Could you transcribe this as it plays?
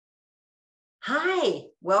Hi,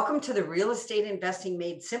 welcome to the Real Estate Investing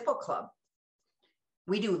Made Simple Club.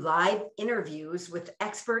 We do live interviews with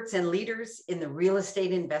experts and leaders in the real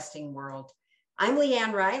estate investing world. I'm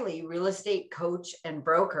LeAnn Riley, real estate coach and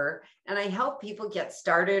broker, and I help people get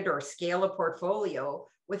started or scale a portfolio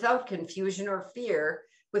without confusion or fear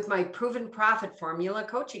with my proven profit formula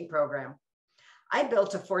coaching program. I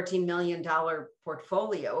built a $14 million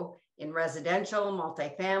portfolio in residential,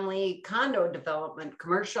 multifamily, condo development,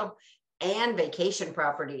 commercial, and vacation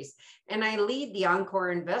properties. And I lead the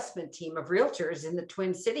Encore investment team of Realtors in the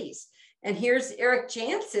Twin Cities. And here's Eric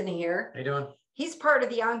Janson here. How you doing? He's part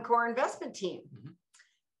of the Encore investment team.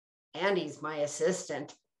 And he's my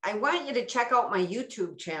assistant. I want you to check out my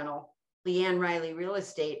YouTube channel, LeAnn Riley Real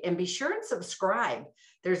Estate, and be sure and subscribe.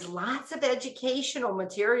 There's lots of educational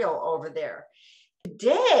material over there.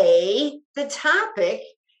 Today, the topic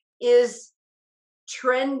is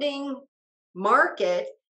trending market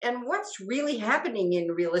and what's really happening in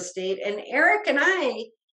real estate. And Eric and I,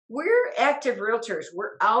 we're active realtors.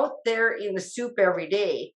 We're out there in the soup every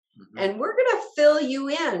day. And we're going to fill you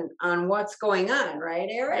in on what's going on, right,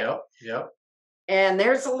 Eric? Yep. And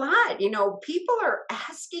there's a lot. People are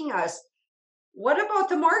asking us, what about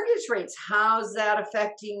the mortgage rates? How's that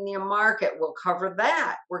affecting the market? We'll cover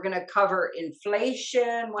that. We're going to cover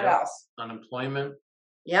inflation. What else? Unemployment.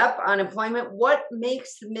 Yep, unemployment. What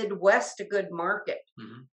makes the Midwest a good market?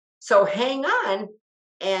 So hang on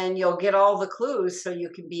and you'll get all the clues so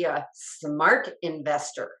you can be a smart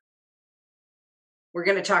investor. We're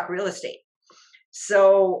going to talk real estate.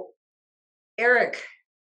 So, Eric,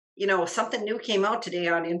 something new came out today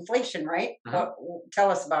on inflation, right?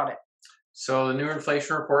 Tell us about it. So the new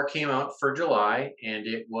inflation report came out for July and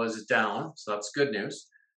it was down. So that's good news.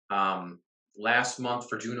 Last month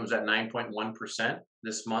for June, it was at 9.1%.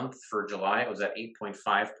 This month for July, it was at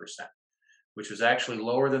 8.5%, which was actually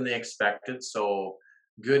lower than they expected. So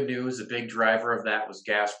good news. A big driver of that was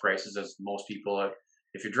gas prices. As most people,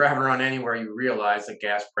 if you're driving around anywhere, you realize that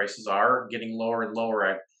gas prices are getting lower and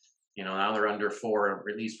lower. Now they're under $4,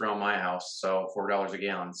 at least around my house. So $4 a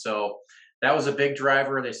gallon. So that was a big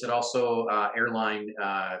driver. They said also airline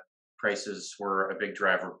prices were a big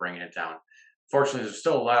driver bringing it down. Fortunately, there's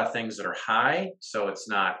still a lot of things that are high, so it's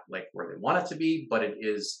not like where they want it to be, but it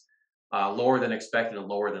is lower than expected and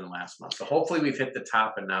lower than last month. So hopefully we've hit the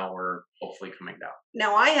top and now we're hopefully coming down.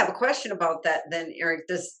 Now I have a question about that then, Eric.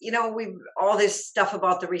 We've all this stuff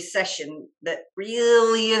about the recession that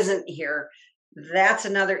really isn't here. That's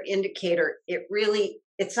another indicator.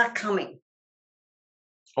 It's not coming.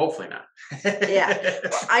 Hopefully not. Yeah.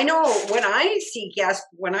 I know when I see gas,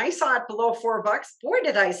 when I saw it below $4, boy,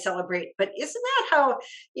 did I celebrate. But isn't that how,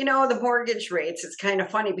 the mortgage rates, it's kind of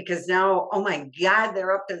funny because now, oh my God,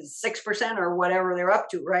 they're up to 6% or whatever they're up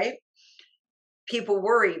to, right? People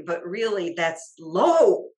worry, but really that's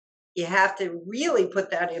low. You have to really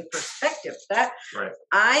put that in perspective. Right.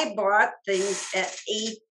 I bought things at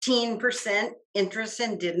 18% interest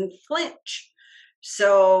and didn't flinch.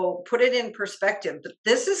 So put it in perspective. But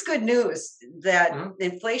this is good news that the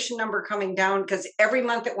inflation number coming down, because every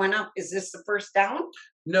month it went up. Is this the first down?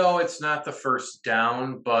 No, it's not the first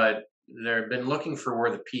down, but they've been looking for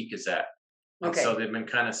where the peak is at. And so they've been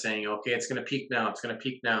kind of saying, okay, it's going to peak now. It's going to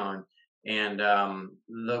peak now. And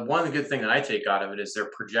the one good thing that I take out of it is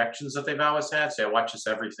their projections that they've always had. So I watch this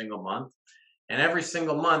every single month. And every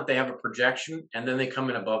single month they have a projection and then they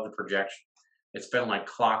come in above the projection. It's been like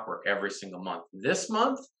clockwork every single month. This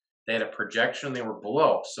month, they had a projection, they were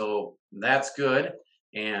below. So that's good.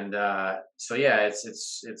 And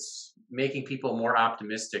it's making people more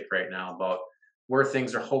optimistic right now about where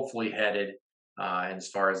things are hopefully headed as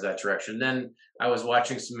far as that direction. Then I was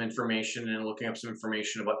watching some information and looking up some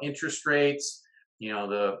information about interest rates.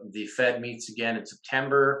 The Fed meets again in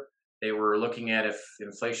September. They were looking at if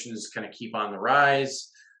inflation is going to keep on the rise.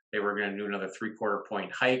 They were going to do another 3/4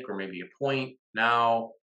 point hike or maybe a point.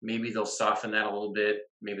 Now, maybe they'll soften that a little bit.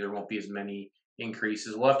 Maybe there won't be as many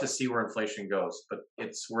increases. We'll have to see where inflation goes, but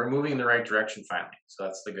we're moving in the right direction finally. So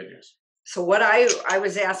that's the good news. So what I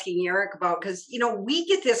was asking Eric about, because, we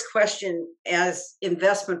get this question as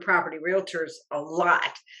investment property realtors a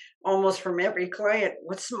lot, almost from every client.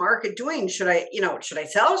 What's the market doing? Should I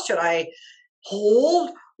sell? Should I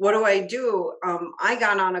hold? What do I do? I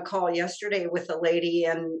got on a call yesterday with a lady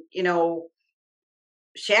and,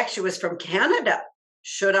 she actually was from Canada.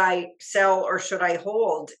 Should I sell or should I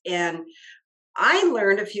hold? And I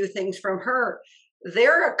learned a few things from her.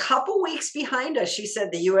 They're a couple weeks behind us. She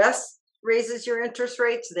said the U.S. raises your interest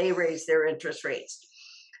rates. They raise their interest rates.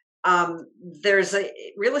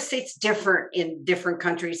 Real estate's different in different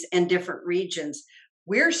countries and different regions.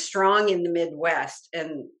 we're strong in the Midwest,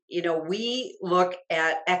 and we look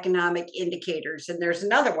at economic indicators, and there's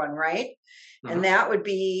another one, right? And Mhm. that would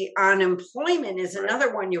be unemployment is Right.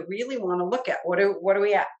 another one you really want to look at. What are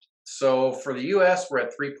we at? So for the US, we're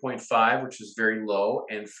at 3.5, which is very low.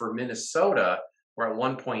 And for Minnesota, we're at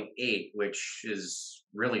 1.8, which is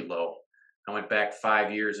really low. I went back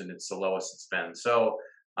 5 years and it's the lowest it's been. So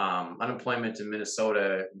unemployment in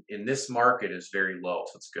Minnesota in this market is very low.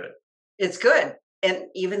 So it's good. It's good. And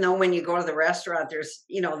even though when you go to the restaurant, there's,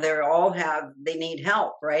 they need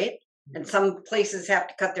help, right? And Mhm. some places have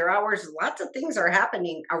to cut their hours. Lots of things are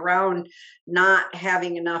happening around not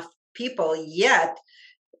having enough people yet.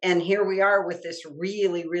 And here we are with this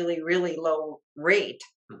really, really, really low rate.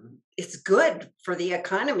 Mhm. It's good for the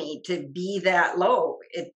economy to be that low.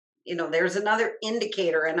 There's another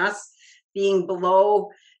indicator, and us being below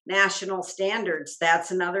national standards,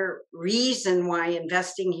 that's another reason why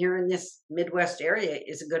investing here in this Midwest area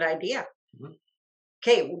is a good idea. Mhm.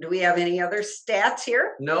 Okay, do we have any other stats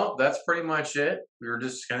here? No, that's pretty much it. I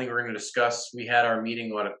think we're going to discuss, we had our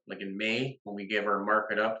meeting, like in May when we gave our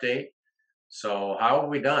market update. So how have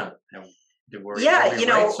we done? Were Yeah, we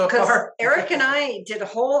right so because far? Eric and I did a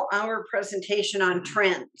whole hour presentation on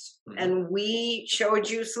trends, Mhm. and we showed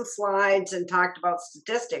you some slides and talked about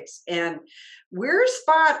statistics, and we're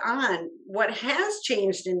spot on. What has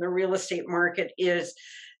changed in the real estate market is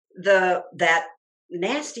that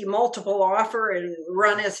nasty multiple offer and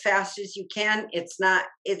run as fast as you can.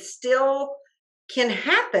 It still can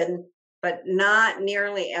happen, but not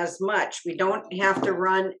nearly as much. We don't have to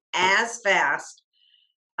run as fast.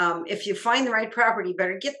 If you find the right property,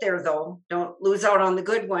 better get there though. Don't lose out on the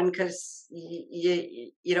good one because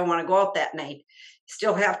you don't want to go out that night.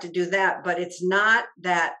 Still have to do that, but it's not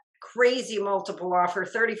that crazy multiple offer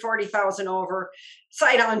 30, 40,000 over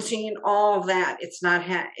sight unseen, all that. It's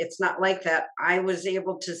not like that. I was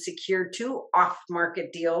able to secure 2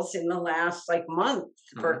 off-market deals in the last month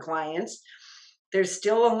for Mhm. clients. There's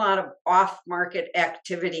still a lot of off-market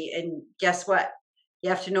activity, and guess what? You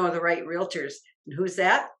have to know the right realtors. And who's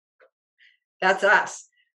that? That's us.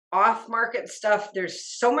 Off market stuff. There's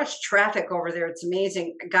so much traffic over there. It's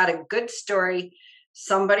amazing. I got a good story.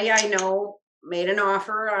 Somebody I know made an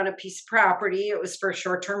offer on a piece of property. It was for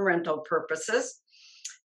short term rental purposes.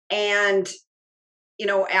 And,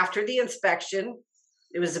 after the inspection,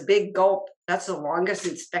 it was a big gulp. That's the longest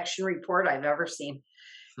inspection report I've ever seen.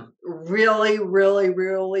 Really, really,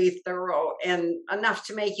 really thorough, and enough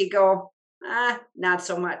to make you go, not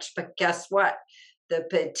so much. But guess what? The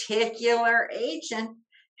particular agent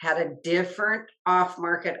had a different off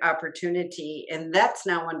market opportunity, and that's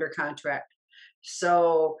now under contract.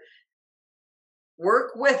 So,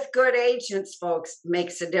 work with good agents, folks,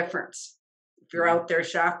 makes a difference if you're Mhm. out there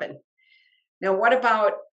shopping. Now, what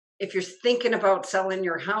about if you're thinking about selling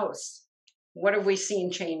your house? What have we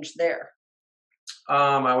seen change there?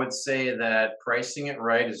 I would say that pricing it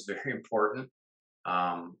right is very important.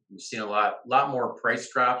 We've seen a lot more price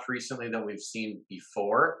drops recently than we've seen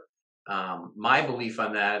before. My belief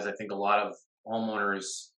on that is I think a lot of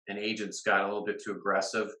homeowners and agents got a little bit too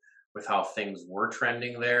aggressive with how things were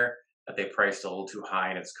trending there, that they priced a little too high,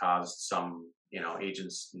 and it's caused some,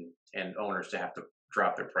 agents and owners to have to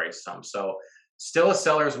drop their price some. So still a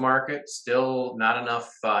seller's market, still not enough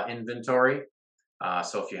inventory.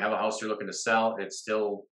 So if you have a house you're looking to sell, it's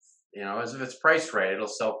still, as if it's priced right, it'll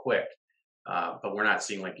sell quick. But we're not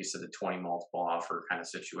seeing, like you said, the 20 multiple offer kind of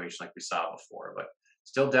situation like we saw before. But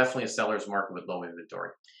still, definitely a seller's market with low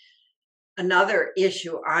inventory. Another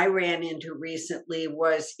issue I ran into recently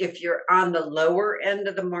was if you're on the lower end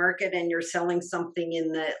of the market and you're selling something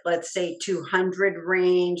in the, let's say, 200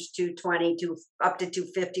 range, 220 to up to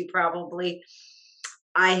 250 probably.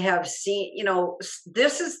 I have seen,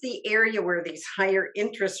 this is the area where these higher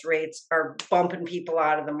interest rates are bumping people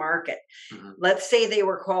out of the market. Hmm. Let's say they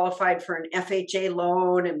were qualified for an FHA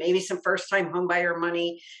loan and maybe some first time homebuyer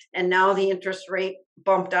money, and now the interest rate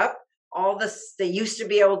bumped up. All this, they used to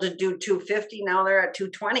be able to do 250, now they're at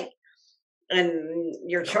 220. And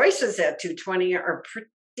your Yep. choices at 220 are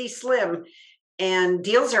pretty slim, and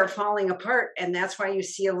deals are falling apart, and that's why you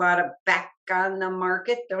see a lot of back on the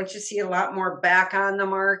market. Don't you see a lot more back on the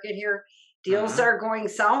market here? Deals Hmm. are going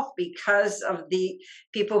south because of the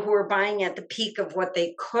people who are buying at the peak of what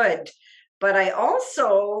they could. But I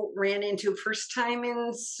also ran into, first time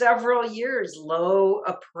in several years, low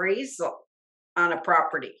appraisal on a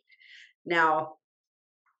property. Now,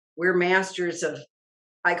 we're masters of,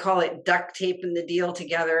 I call it duct taping the deal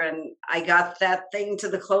together. And I got that thing to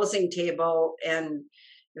the closing table, and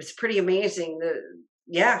it was pretty amazing.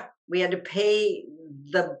 Yeah, we had to pay,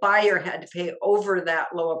 the buyer had to pay over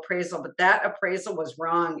that low appraisal, but that appraisal was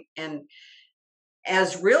wrong. And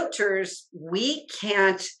as realtors, we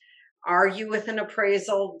can't argue with an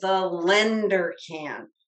appraisal. The lender can.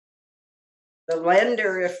 The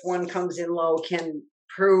lender, if one comes in low, can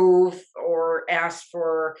prove or ask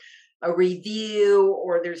for a review,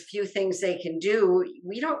 or there's few things they can do.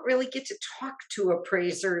 We don't really get to talk to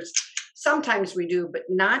appraisers. Sometimes we do, but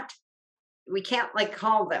not, we can't like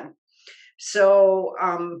call them. So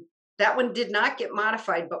that one did not get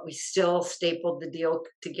modified, but we still stapled the deal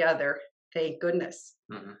together. Thank goodness.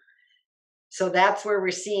 Mhm. So that's where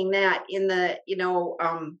we're seeing that in the,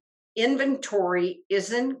 inventory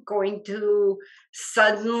isn't going to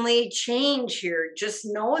suddenly change here. Just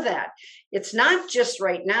know that it's not just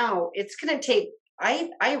right now. It's going to take,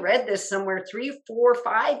 I read this somewhere, 3, 4,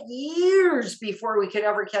 5 years before we could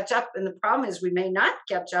ever catch up. And the problem is we may not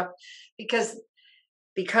catch up because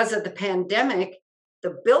of the pandemic.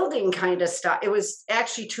 The building kind of stopped. It was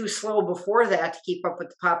actually too slow before that to keep up with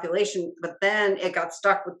the population, but then it got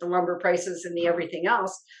stuck with the lumber prices and the everything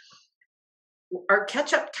else. Our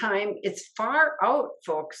catch-up time, it's far out,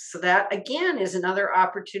 folks. So that again is another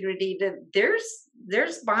opportunity to,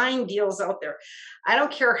 there's buying deals out there. I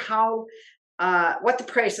don't care how what the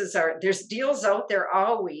prices are. There's deals out there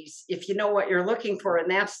always if you know what you're looking for. And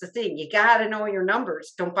that's the thing. You got to know your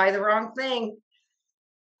numbers. Don't buy the wrong thing.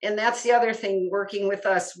 And that's the other thing, working with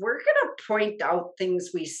us, we're going to point out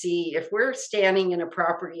things we see. If we're standing in a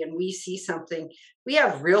property and we see something, we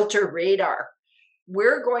have Realtor radar.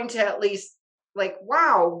 We're going to at least like,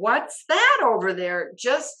 wow, what's that over there?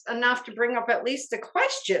 Just enough to bring up at least a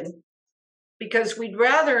question, because we'd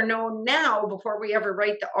rather know now before we ever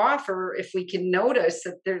write the offer. If we can notice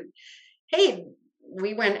that there, hey,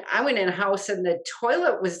 I went in a house and the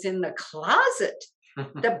toilet was in the closet.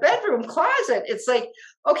 The bedroom closet. It's like,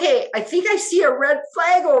 okay, I think I see a red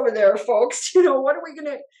flag over there, folks. What are we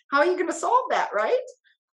gonna, how are you gonna solve that, right?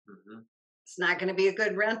 Mm-hmm. It's not gonna be a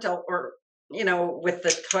good rental, or with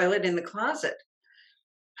the toilet in the closet.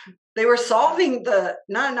 They were solving the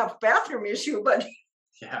not enough bathroom issue, but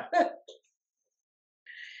yeah.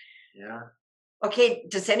 Yeah. Okay,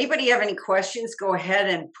 does anybody have any questions? Go ahead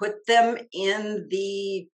and put them in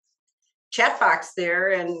the chat box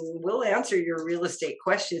there, and we'll answer your real estate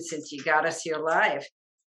questions since you got us here live.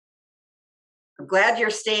 I'm glad you're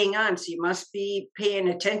staying on, so you must be paying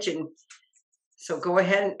attention. So go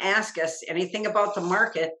ahead and ask us anything about the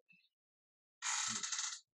market.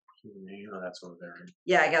 That's over there.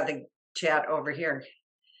 Yeah, I got the chat over here.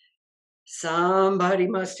 Somebody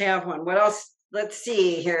must have one. What else? Let's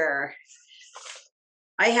see here.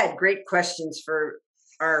 I had great questions for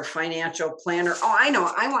our financial planner. Oh, I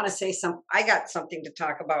know. I want to say something. I got something to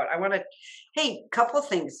talk about. Hey, couple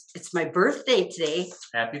things. It's my birthday today.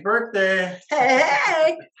 Happy birthday.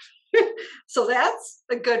 Hey. So that's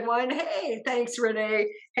a good one. Hey, thanks, Renee.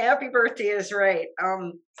 Happy birthday is right.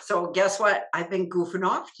 So guess what? I've been goofing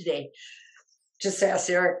off today. Just ask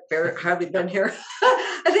Eric. Barrett hardly been here.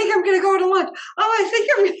 I think I'm going to go to lunch. Oh, I think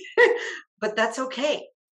I'm but that's okay.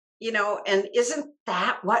 And isn't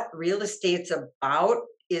that what real estate's about?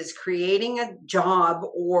 Is creating a job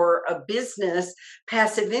or a business,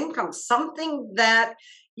 passive income, something that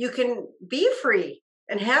you can be free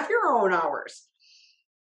and have your own hours.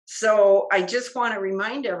 So I just want to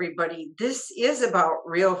remind everybody, this is about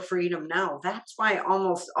real freedom now. That's why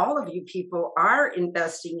almost all of you people are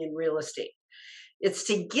investing in real estate. It's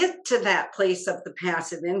to get to that place of the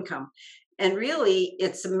passive income. And really,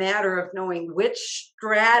 it's a matter of knowing which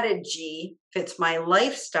strategy fits my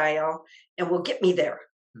lifestyle and will get me there.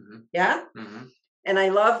 Mm-hmm. Yeah. Mm-hmm. And I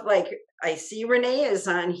love, I see Renee is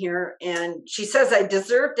on here and she says, I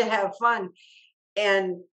deserve to have fun.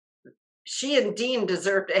 And she and Dean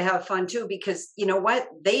deserve to have fun too, because you know what?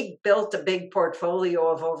 They built a big portfolio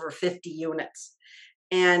of over 50 units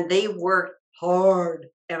and they worked hard.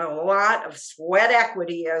 And a lot of sweat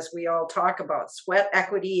equity, as we all talk about, sweat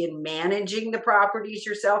equity in managing the properties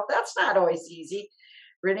yourself. That's not always easy.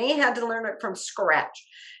 Renee had to learn it from scratch.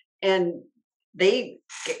 And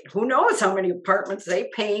who knows how many apartments they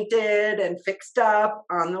painted and fixed up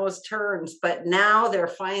on those turns. But now they're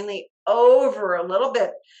finally over a little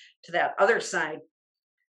bit to that other side.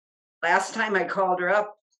 Last time I called her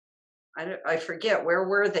up, I forget, where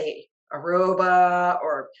were they? Aruba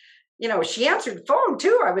or... she answered the phone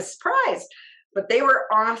too. I was surprised, but they were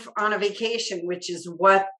off on a vacation, which is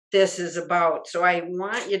what this is about. So I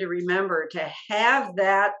want you to remember to have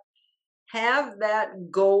that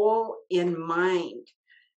goal in mind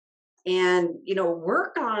and,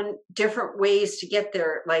 work on different ways to get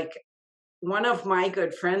there. Like one of my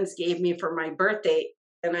good friends gave me for my birthday,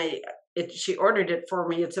 and she ordered it for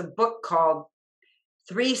me. It's a book called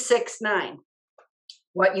 369.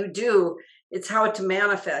 What you do, it's how to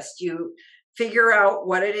manifest. You figure out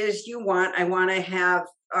what it is you want. I want to have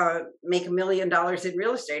make $1 million in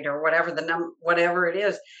real estate, or whatever whatever it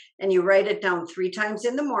is, and you write it down 3 times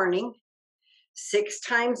in the morning, 6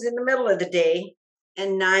 times in the middle of the day,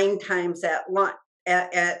 and 9 times at lunch,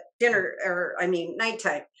 at dinner, or I mean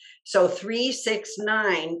nighttime. So 3, 6,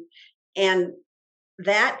 9, and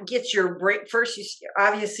that gets your brain. First,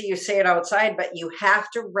 obviously you say it outside, but you have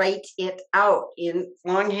to write it out in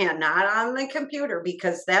longhand, not on the computer,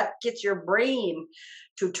 because that gets your brain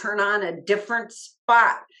to turn on a different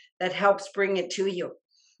spot that helps bring it to you.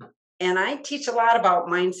 And I teach a lot about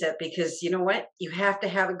mindset, because you know what? You have to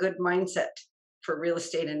have a good mindset for real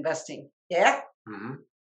estate investing. Yeah? Mm-hmm.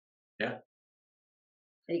 Yeah.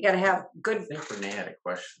 You got to have good. I think Renee had a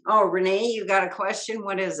question. Oh, Renee, you got a question?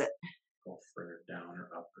 What is it? Go further down or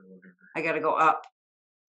up or whatever. I got to go up.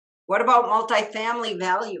 What about multifamily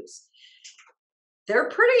values? They're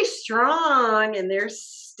pretty strong, and they're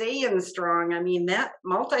staying strong. I mean, that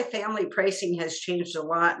multifamily pricing has changed a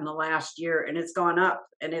lot in the last year, and it's gone up,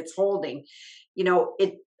 and it's holding. You know,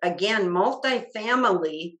 it again,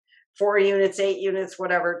 multifamily, 4 units, 8 units,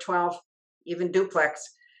 whatever, 12, even duplex.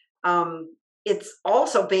 It's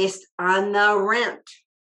also based on the rent.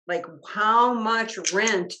 Like, how much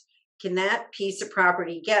rent can that piece of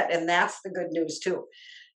property get? And that's the good news too.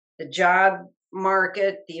 The job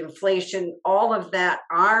market, the inflation, all of that.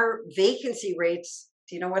 Our vacancy rates,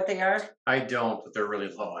 do you know what they are? I don't, but they're really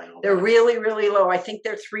low. I know they're that. really, really low. I think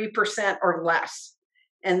they're 3% or less.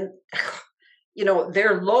 And, you know,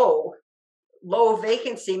 they're low. Low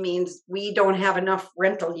vacancy means we don't have enough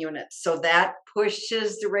rental units. So that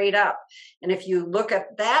pushes the rate up. And if you look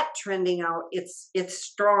at that trending out, it's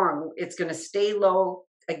strong. It's going to stay low.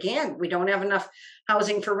 Again, we don't have enough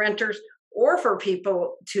housing for renters or for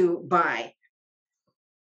people to buy.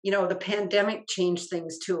 You know, the pandemic changed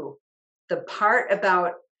things too. The part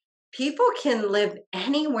about people can live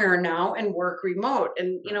anywhere now and work remote.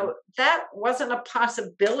 And, you know, that wasn't a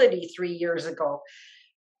possibility 3 years ago.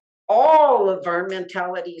 All of our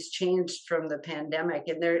mentalities changed from the pandemic,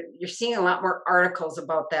 and you're seeing a lot more articles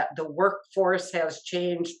about that. The workforce has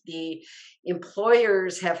changed. The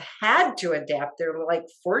employers have had to adapt. They're like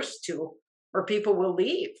forced to, or people will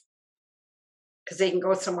leave because they can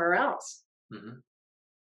go somewhere else. Mm-hmm.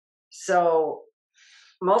 So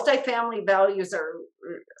multifamily values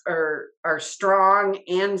are strong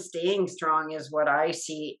and staying strong is what I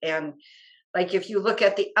see. And like, if you look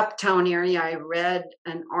at the Uptown area, I read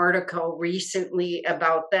an article recently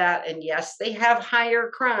about that. And yes, they have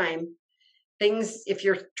higher crime. Things, if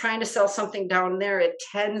you're trying to sell something down there, it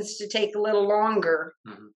tends to take a little longer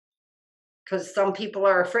because some people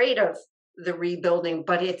are afraid of the rebuilding,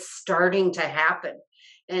 but it's starting to happen.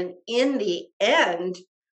 And in the end,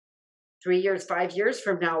 3 years, 5 years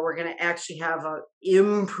from now, we're going to actually have an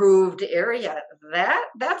improved area.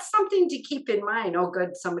 That's something to keep in mind. Oh, good.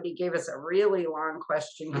 Somebody gave us a really long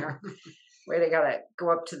question here. Wait, I got to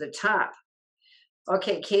go up to the top.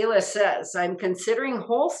 Okay, Kayla says, I'm considering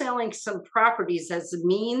wholesaling some properties as a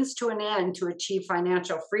means to an end to achieve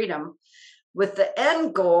financial freedom, with the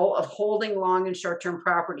end goal of holding long and short-term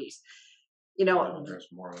properties. You know, no, there's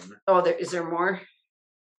more on there. Oh, is there more?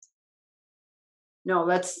 No,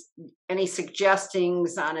 any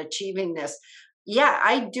suggestions on achieving this? Yeah,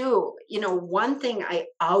 I do. You know, one thing I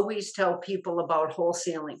always tell people about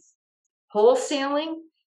wholesaling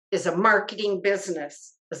is a marketing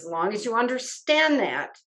business. As long as you understand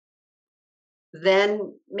that,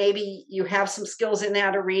 then maybe you have some skills in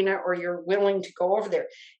that arena, or you're willing to go over there.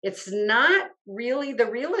 It's not really the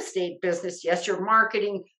real estate business. Yes, you're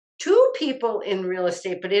marketing to people in real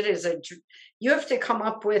estate, but you have to come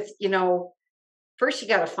up with, you know, first, you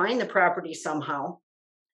got to find the property somehow.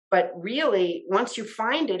 But really, once you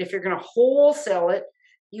find it, if you're going to wholesale it,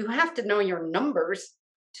 you have to know your numbers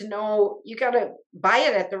to know you got to buy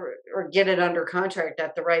it or get it under contract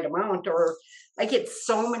at the right amount. Or I get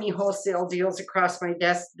so many wholesale deals across my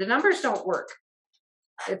desk. The numbers don't work.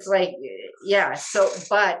 It's like, yeah.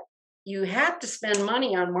 But you have to spend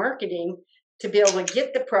money on marketing to be able to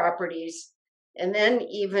get the properties, and then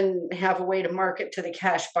even have a way to market to the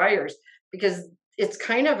cash buyers, because it's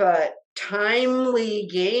kind of a timely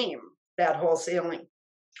game, that wholesaling.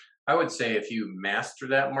 I would say if you master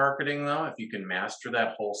that marketing, though, if you can master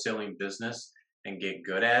that wholesaling business and get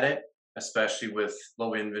good at it, especially with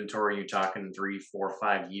low inventory, you're talking 3, 4,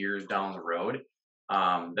 5 years down the road,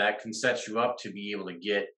 that can set you up to be able to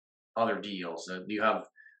get other deals. You have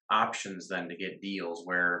options then to get deals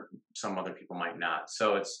where some other people might not.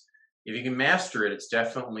 So if you can master it, it's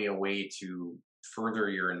definitely a way to further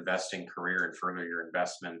your investing career and further your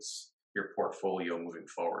investments, your portfolio moving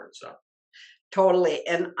forward. So Totally.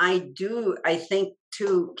 And I think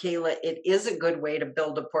too, Kayla, it is a good way to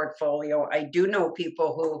build a portfolio. I do know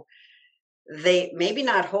people who they maybe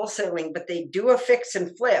not wholesaling, but they do a fix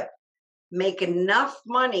and flip, make enough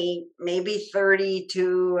money, maybe 30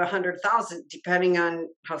 to 100,000, depending on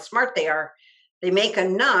how smart they are. They make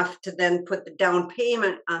enough to then put the down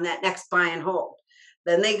payment on that next buy and hold.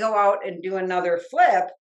 Then they go out and do another flip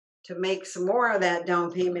to make some more of that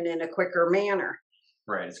down payment in a quicker manner.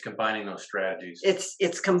 right, it's combining those strategies.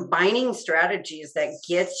 It's combining strategies that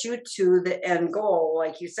gets you to the end goal,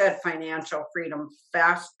 like you said, financial freedom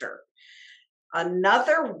faster.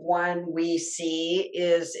 Another one we see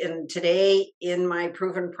is in my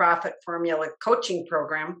proven profit formula coaching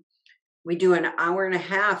program, we do an hour and a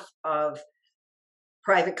half of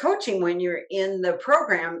private coaching when you're in the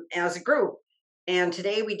program as a group. And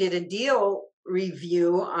today we did a deal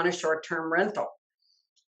review on a short-term rental.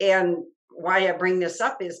 And why I bring this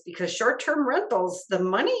up is because short-term rentals, the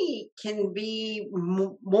money can be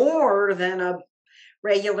more than a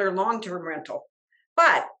regular long-term rental.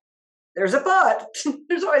 But there's a but.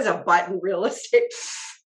 There's always a but in real estate.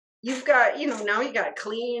 You've got, now you got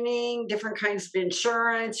cleaning, different kinds of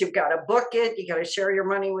insurance. You've got to book it. You got to share your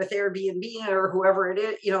money with Airbnb or whoever it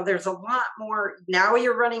is. There's a lot more. Now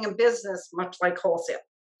you're running a business, much like wholesale.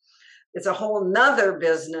 It's a whole nother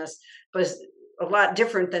business, but a lot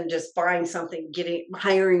different than just buying something,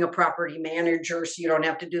 hiring a property manager so you don't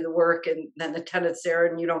have to do the work and then the tenant's there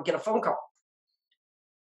and you don't get a phone call.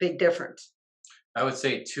 Big difference. I would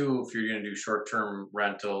say too, if you're going to do short-term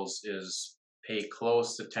rentals, is pay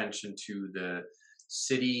close attention to the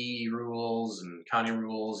city rules and county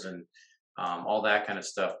rules and all that kind of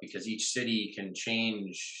stuff, because each city can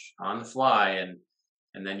change on the fly,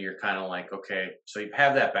 and then you're kind of like, okay, so you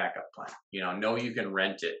have that backup plan. Know you can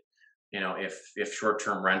rent it. If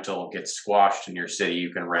short-term rental gets squashed in your city,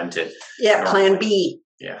 you can rent it. Yeah, plan B.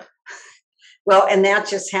 Yeah. Well, and that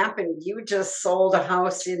just happened. You just sold a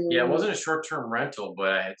house in... Yeah, it wasn't a short-term rental, but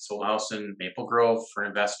I had sold a house in Maple Grove for an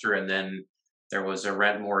investor, and then there was a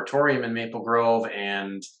rent moratorium in Maple Grove,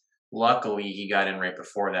 and luckily he got in right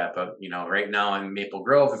before that. But, right now in Maple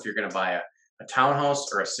Grove, if you're going to buy a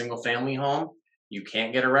townhouse or a single-family home, you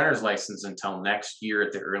can't get a renter's license until next year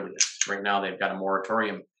at the earliest. Right now they've got a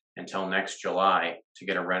moratorium until next July to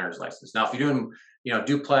get a renter's license. Now, if you're doing,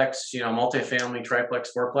 duplex, multifamily,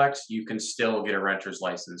 triplex, fourplex, you can still get a renter's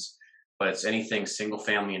license. But it's anything single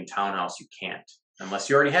family and townhouse, you can't. Unless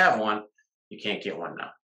you already have one, you can't get one now.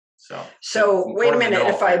 So wait a minute.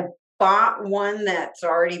 If I bought one that's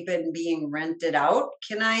already been being rented out,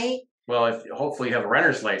 can I? Well, hopefully you have a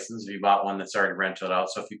renter's license if you bought one that's already rented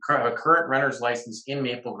out. So if you have a current renter's license in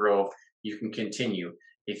Maple Grove, you can continue.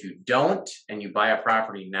 If you don't, and you buy a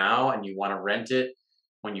property now and you want to rent it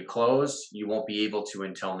when you close, you won't be able to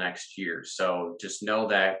until next year. So just know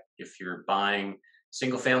that if you're buying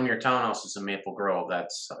single family or townhouses in Maple Grove,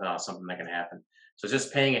 that's something that can happen. So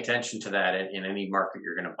just paying attention to that in any market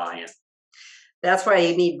you're going to buy in. That's why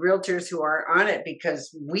you need realtors who are on it,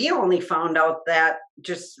 because we only found out that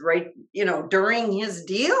just during his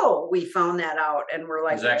deal, we found that out, and we're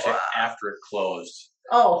like, it was actually wow. After it closed.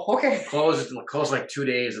 Oh, okay. Closed like 2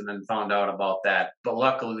 days and then found out about that. But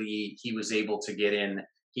luckily he was able to get in.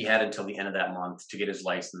 He had until the end of that month to get his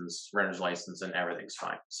license, renter's license, and everything's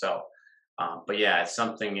fine. So, but yeah, it's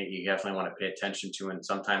something that you definitely want to pay attention to. And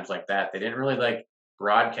sometimes like that, they didn't really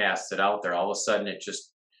broadcast it out there. All of a sudden it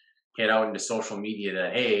just hit out into social media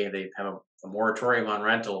that, hey, they have a moratorium on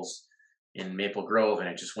rentals in Maple Grove, and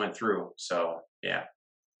it just went through. So yeah.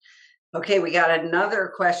 Okay, we got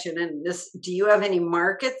another question. And do you have any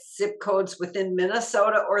markets, zip codes within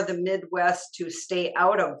Minnesota or the Midwest to stay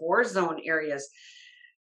out of war zone areas?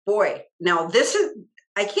 Boy, now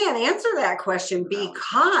I can't answer that question,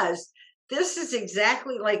 because this is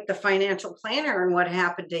exactly like the financial planner and what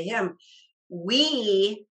happened to him.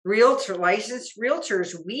 We, licensed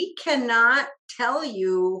realtors, we cannot tell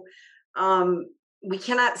you, we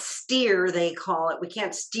cannot steer, they call it. We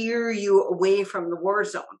can't steer you away from the war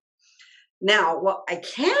zone. Now, what I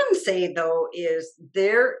can say, though, is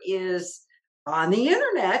there is on the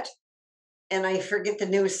internet, and I forget the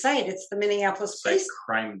news site, it's the Minneapolis Police.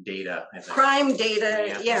 Crime Data. I think. Crime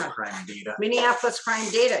Data, yeah. Crime Data. Minneapolis Crime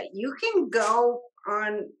Data. You can go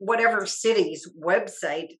on whatever city's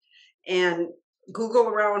website and Google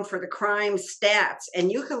around for the crime stats,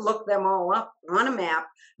 and you can look them all up on a map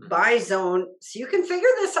by zone, so you can figure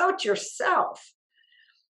this out yourself.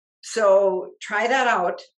 So try that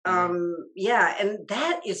out. Mhm. Yeah, and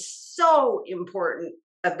that is so important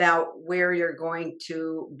about where you're going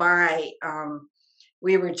to buy.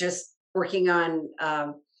 We were just working on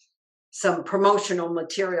some promotional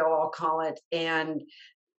material, I'll call it, and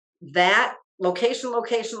that location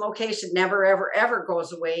never ever ever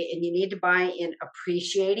goes away, and you need to buy in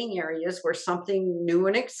appreciating areas where something new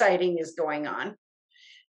and exciting is going on.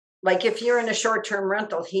 Like if you're in a short-term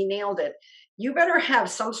rental, he nailed it. You better have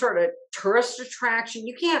some sort of tourist attraction.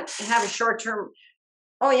 You can't have a short-term.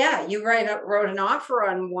 Oh yeah, you wrote an offer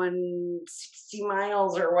on 160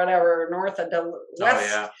 miles or whatever north of Oh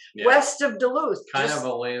yeah, yeah. west of Duluth. Kind of Just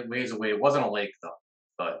a ways away. It wasn't a lake though,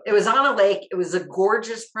 but it was on a lake. It was a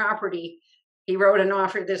gorgeous property. He wrote an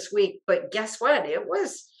offer this week, but guess what? It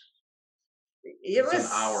it's an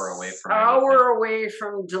was hour away from anything. hour away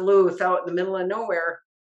from Duluth, out in the middle of nowhere.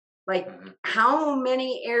 Like, Mhm. how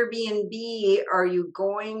many Airbnb are you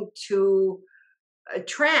going to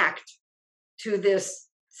attract to this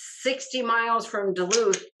 60 miles from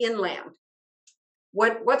Duluth inland?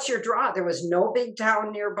 What's your draw? There was no big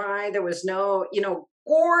town nearby. There was no,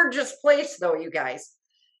 gorgeous place though, you guys.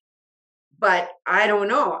 But I don't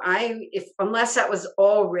know. If unless that was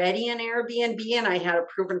already an Airbnb and I had a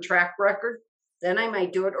proven track record, then I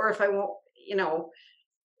might do it. Or if I won't,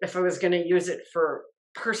 if I was going to use it for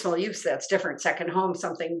personal use, that's different, second home,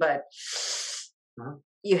 something. But Mhm.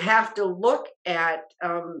 you have to look at,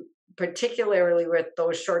 particularly with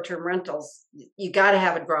those short-term rentals, you got to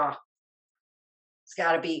have a draw. It's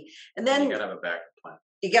got to be, and And you then gotta have a backup plan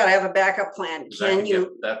you got to have a backup plan. because Can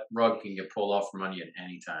you? that rug can get pulled off from under you at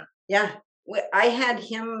any time. Yeah, I had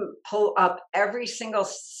him pull up every single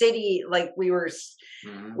city. Like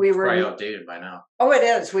Mhm. we It's probably were. outdated by now. Oh, it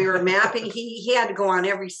is. We were mapping. He had to go on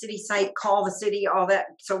every city site, call the city, all that.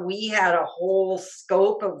 So we had a whole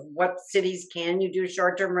scope of what cities can you do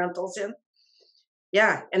short-term rentals in.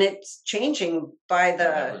 Yeah, and it's changing by Yeah,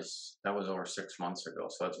 the. that was over 6 months ago,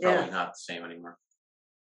 so it's Yeah. probably not the same anymore.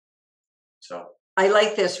 So I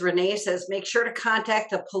like this. Renee says, make sure to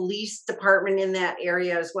contact the police department in that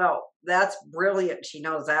area as well. That's brilliant. She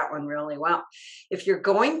knows that one really well. If you're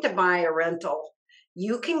going to buy a rental,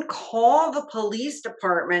 you can call the police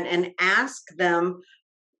department and ask them,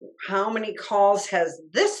 how many calls has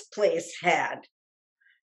this place had?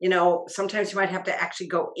 Sometimes you might have to actually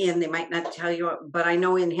go in. They might not tell you, but I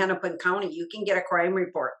know in Hennepin County, you can get a crime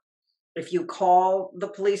report if you call the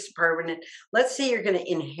police department. And let's say you're going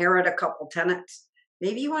to inherit a couple tenants.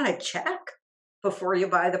 Maybe you want to check before you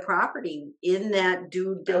buy the property in that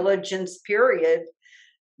due diligence period,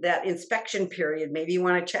 that inspection period. Maybe you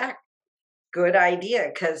want to check. Good idea,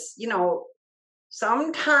 because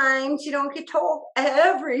sometimes you don't get told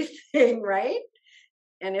everything, right?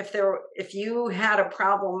 And if you had a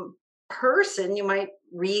problem person, you might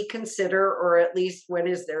reconsider, or at least when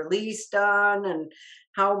is their lease done, and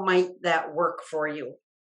how might that work for you?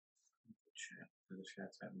 the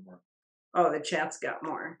chat's having more. Oh, the chat's got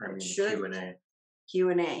more. I mean, It the should. Q&A.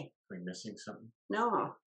 Q&A. Are we missing something?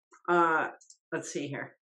 No. Let's see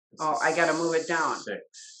here. This Oh, is I got to move it down.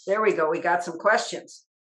 6. There we go. We got some questions.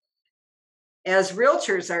 As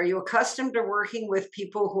realtors, are you accustomed to working with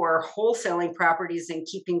people who are wholesaling properties and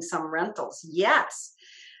keeping some rentals? Yes.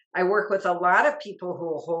 I work with a lot of people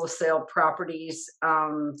who wholesale properties.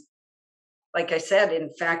 Like I said,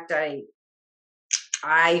 in fact,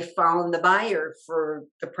 I found the buyer for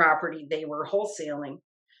the property they were wholesaling.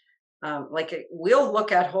 We'll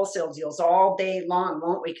look at wholesale deals all day long,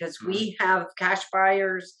 won't we? Because Mhm. we have cash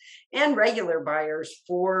buyers and regular buyers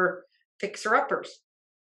for fixer-uppers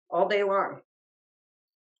all day long.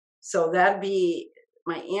 So that'd be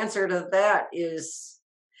my answer to that is,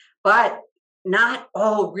 but not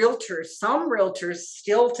all realtors. Some realtors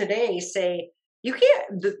still today say, you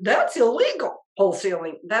can't, that's illegal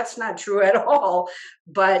wholesaling. That's not true at all.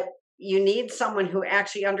 But you need someone who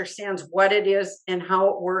actually understands what it is and how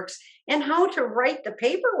it works and how to write the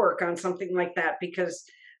paperwork on something like that, because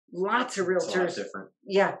lots of It's a lot realtors, different.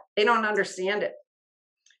 yeah, they don't understand it.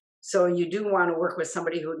 So you do want to work with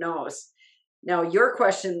somebody who knows. Now, your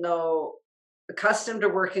question though, accustomed to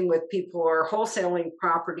working with people who are wholesaling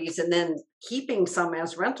properties and then keeping some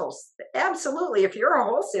as rentals. Absolutely. If you're a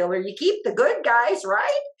wholesaler, you keep the good guys,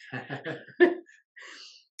 right?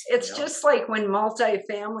 It's Yep. just like when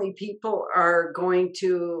multifamily people are going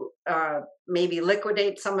to maybe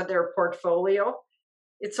liquidate some of their portfolio.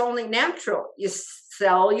 It's only natural. You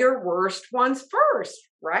sell your worst ones first,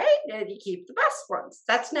 right? And you keep the best ones.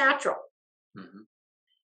 That's natural. Mhm.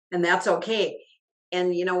 And that's okay.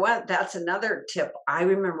 And you know what? That's another tip. I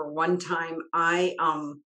remember one time I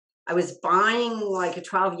was buying like a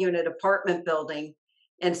 12-unit apartment building,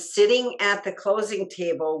 And sitting at the closing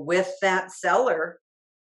table with that seller,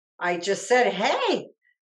 I just said, hey,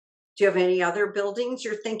 do you have any other buildings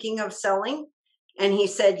you're thinking of selling? And he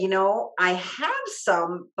said, I have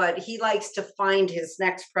some, but he likes to find his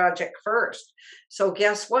next project first. So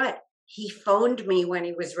guess what? He phoned me when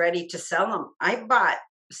he was ready to sell them. I bought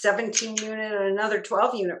 17 unit and another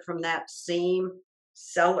 12 unit from that same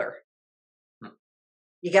seller.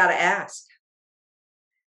 You got to ask.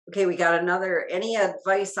 Okay, we got another. Any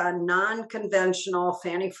advice on non-conventional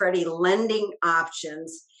Fannie Freddie lending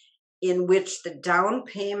options in which the down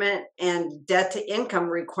payment and debt to income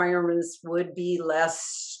requirements would be less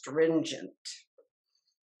stringent?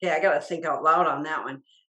 Yeah, I got to think out loud on that one.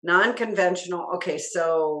 Non-conventional. Okay,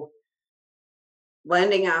 so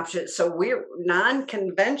lending options. So we're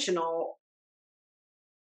non-conventional.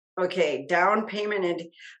 Okay, down payment and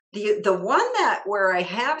the one that where I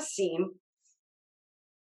have seen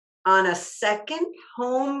on a second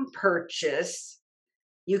home purchase,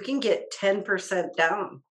 you can get 10%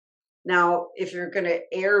 down. Now, if you're going to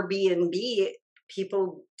Airbnb,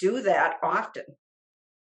 people do that often.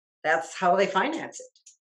 That's how they finance it.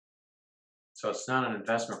 So it's not an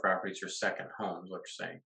investment property, it's your second home, is what you're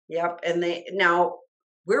saying. Yep. And now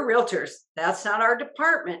we're realtors. That's not our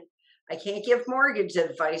department. I can't give mortgage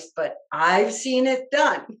advice, but I've seen it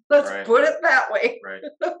done. Let's put it that way.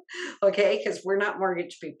 Right. Okay, because we're not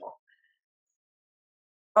mortgage people.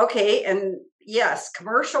 Okay, and yes,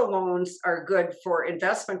 commercial loans are good for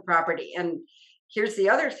investment property. And here's the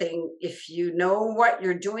other thing. If you know what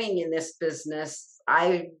you're doing in this business,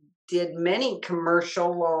 I did many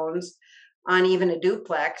commercial loans on even a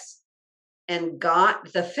duplex and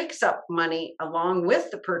got the fix-up money along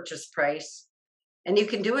with the purchase price. And you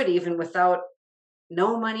can do it even without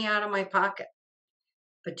no money out of my pocket.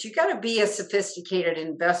 But you got to be a sophisticated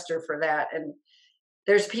investor for that. And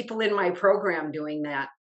there's people in my program doing that.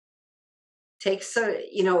 Takes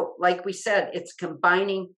like we said, it's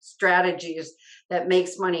combining strategies that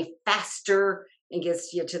makes money faster and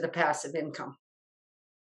gets you to the passive income.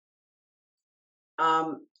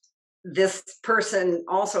 This person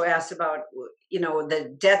also asked about,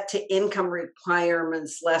 the debt to income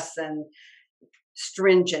requirements less than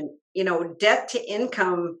stringent. Debt to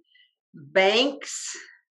income, banks,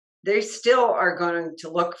 they still are going to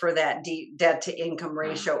look for that debt to income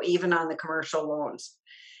ratio, even on the commercial loans.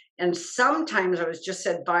 And sometimes I was just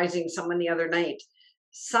advising someone the other night,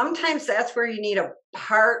 sometimes that's where you need a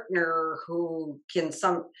partner who can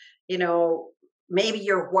maybe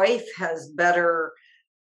your wife has better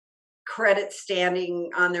credit standing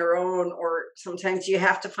on their own, or sometimes you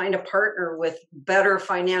have to find a partner with better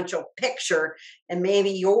financial picture. And maybe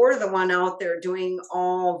you're the one out there doing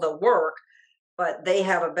all the work, but they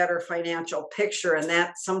have a better financial picture. And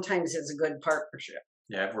that sometimes is a good partnership.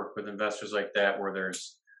 Yeah, I've worked with investors like that where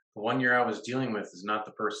there's the 1 year I was dealing with is not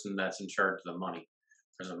the person that's in charge of the money.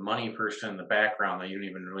 There's a money person in the background that you don't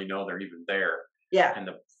even really know they're even there. Yeah. And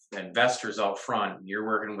the investors out front, you're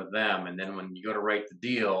working with them. And then when you go to write the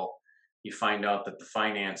deal, you find out that the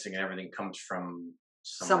financing and everything comes from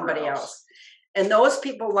somebody else. And those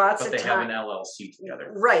people, lots of time. But they have an LLC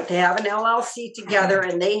together. Right. They have an LLC together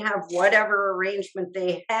and they have whatever arrangement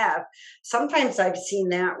they have. Sometimes I've seen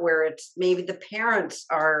that where it's maybe the parents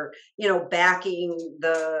are, backing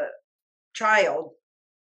the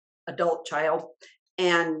adult child,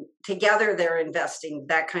 and together they're investing,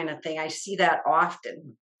 that kind of thing. I see that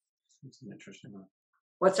often. That's an interesting one.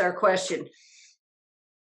 What's our question?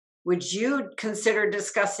 Would you consider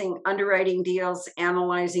discussing underwriting deals,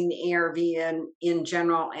 analyzing the ARV, and in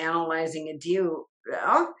general, analyzing a deal?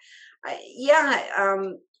 Well,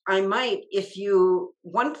 I might.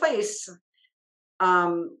 One place,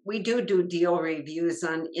 we do deal reviews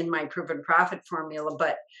in my proven profit formula,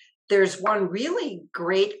 but there's one really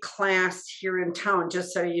great class here in town,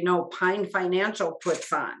 just so you know, Pine Financial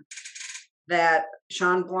puts on, that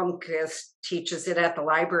Sean Blomquist teaches it at the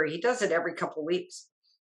library. He does it every couple of weeks.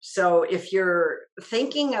 So if you're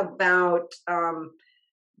thinking about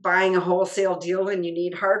buying a wholesale deal and you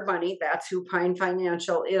need hard money, that's who Pine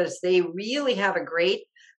Financial is. They really have a great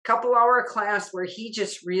couple-hour class where he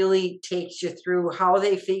just really takes you through how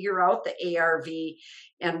they figure out the ARV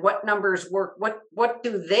and what numbers work. What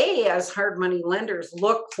do they, as hard money lenders,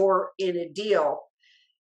 look for in a deal?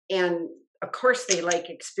 And of course, they like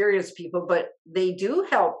experienced people, but they do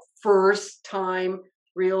help first-time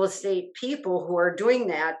real estate people who are doing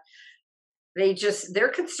that. They're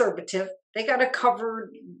conservative. They got to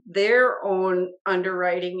cover their own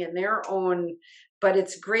underwriting and their own, but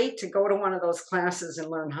it's great to go to one of those classes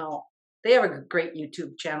and learn how. They have a great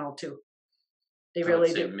YouTube channel too. They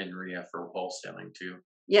really do. Min-REA for wholesaling too.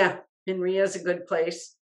 Yeah. Henria's a good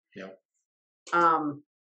place. Yep.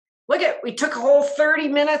 Look we took a whole 30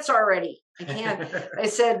 minutes already. I can't. I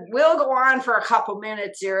said, we'll go on for a couple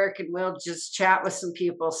minutes, Eric, and we'll just chat with some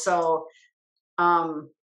people. So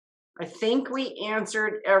I think we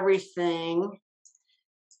answered everything.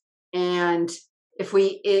 And if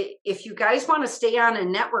you guys want to stay on a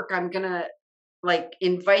network, I'm going to like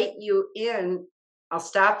invite you in. I'll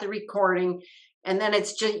stop the recording. And then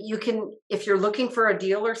it's just, you can, if you're looking for a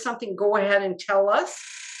deal or something, go ahead and tell us.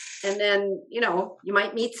 And then, you know, you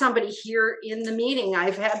might meet somebody here in the meeting.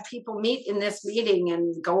 I've had people meet in this meeting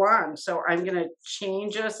and go on. So I'm going to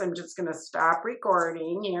change this. I'm just going to stop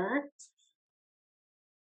recording here.